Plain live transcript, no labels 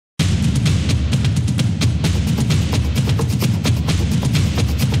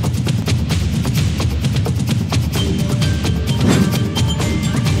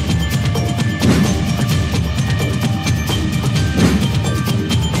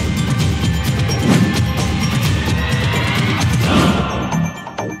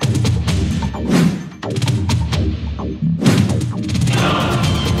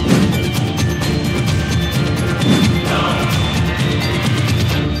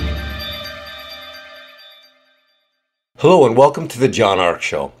Hello and welcome to the John Ark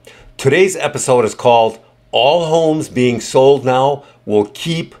Show. Today's episode is called All Homes Being Sold Now Will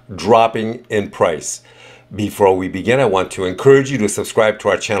Keep Dropping in Price. Before we begin, I want to encourage you to subscribe to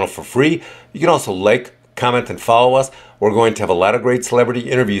our channel for free. You can also like, comment, and follow us. We're going to have a lot of great celebrity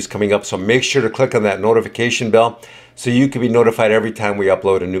interviews coming up, so make sure to click on that notification bell so you can be notified every time we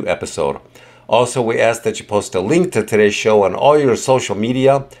upload a new episode. Also, we ask that you post a link to today's show on all your social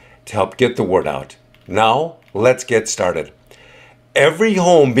media to help get the word out. Now, let's get started. Every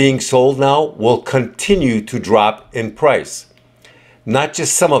home being sold now will continue to drop in price. Not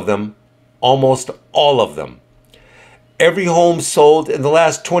just some of them, almost all of them. Every home sold in the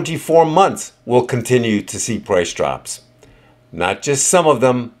last 24 months will continue to see price drops. Not just some of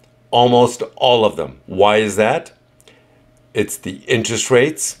them, almost all of them. Why is that? It's the interest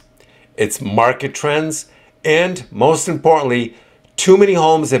rates, it's market trends, and most importantly, too many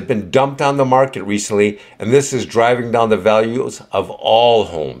homes have been dumped on the market recently, and this is driving down the values of all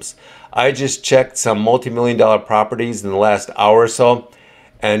homes. I just checked some multi-million-dollar properties in the last hour or so,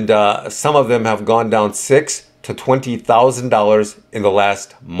 and some of them have gone down $6,000 to $20,000 in the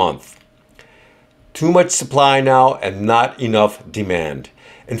last month. Too much supply now and not enough demand.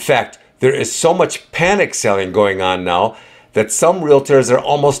 In fact, there is so much panic selling going on now that some realtors are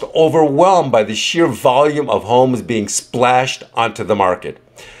almost overwhelmed by the sheer volume of homes being splashed onto the market.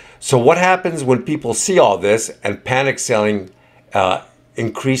 So what happens when people see all this and panic selling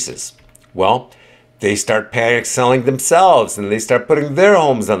increases? Well, they start panic selling themselves and they start putting their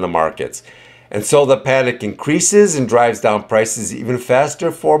homes on the markets. And so the panic increases and drives down prices even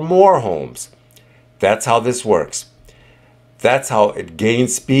faster for more homes. That's how this works. That's how it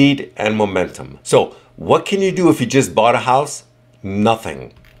gains speed and momentum. So what can you do if you just bought a house?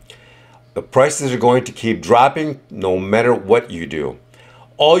 Nothing. The prices are going to keep dropping no matter what you do.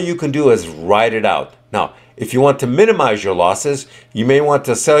 All you can do is ride it out. Now, if you want to minimize your losses, you may want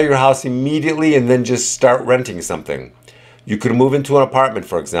to sell your house immediately and then just start renting something. You could move into an apartment,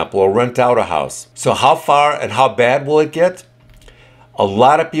 for example, or rent out a house. So how far and how bad will it get? A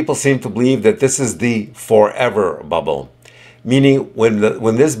lot of people seem to believe that this is the forever bubble. Meaning when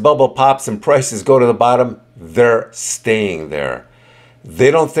this bubble pops and prices go to the bottom, they're staying there. They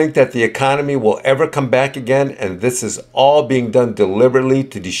don't think that the economy will ever come back again, and this is all being done deliberately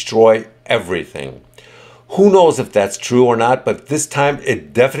to destroy everything. Who knows if that's true or not, but this time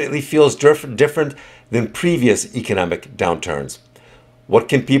it definitely feels different than previous economic downturns. What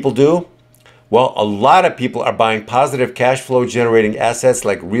can people do? Well, a lot of people are buying positive cash flow generating assets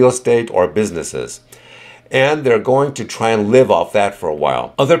like real estate or businesses. And they're going to try and live off that for a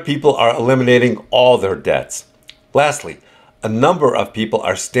while. Other people are eliminating all their debts. Lastly, a number of people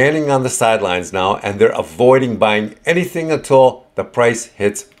are standing on the sidelines now and they're avoiding buying anything until the price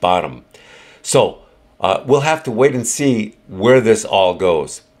hits bottom. So we'll have to wait and see where this all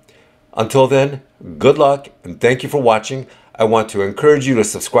goes. Until then, good luck and thank you for watching. I want to encourage you to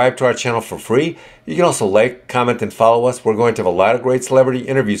subscribe to our channel for free. You can also like, comment, and follow us. We're going to have a lot of great celebrity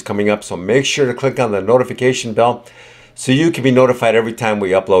interviews coming up, so make sure to click on the notification bell so you can be notified every time we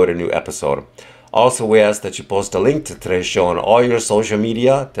upload a new episode. Also, we ask that you post a link to today's show on all your social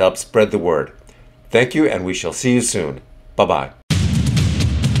media to help spread the word. Thank you, and we shall see you soon. Bye-bye.